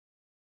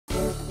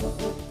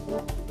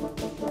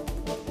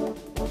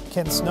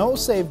Can snow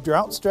save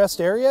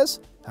drought-stressed areas?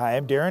 Hi,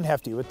 I'm Darren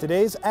Hefty with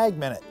today's Ag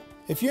Minute.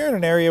 If you're in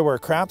an area where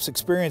crops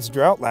experienced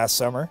drought last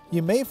summer,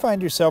 you may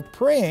find yourself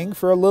praying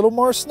for a little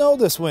more snow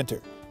this winter.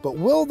 But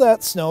will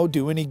that snow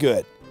do any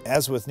good?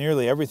 As with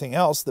nearly everything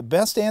else, the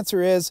best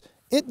answer is,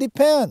 it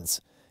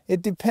depends.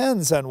 It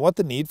depends on what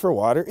the need for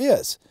water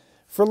is.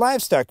 For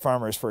livestock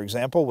farmers, for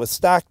example, with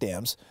stock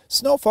dams,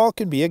 snowfall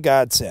can be a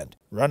godsend.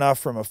 Runoff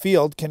from a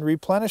field can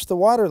replenish the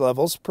water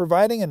levels,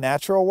 providing a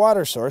natural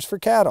water source for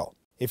cattle.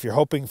 If you're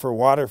hoping for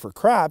water for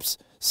crops,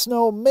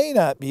 snow may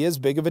not be as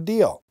big of a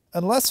deal.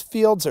 Unless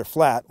fields are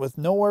flat with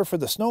nowhere for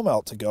the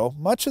snowmelt to go,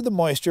 much of the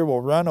moisture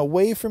will run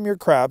away from your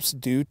crops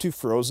due to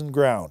frozen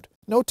ground.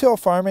 No-till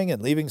farming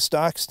and leaving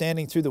stock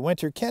standing through the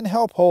winter can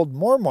help hold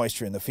more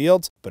moisture in the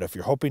fields, but if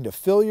you're hoping to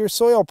fill your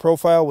soil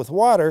profile with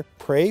water,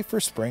 pray for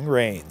spring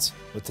rains.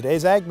 With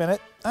today's Ag Minute,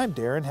 I'm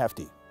Darren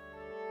Hefty.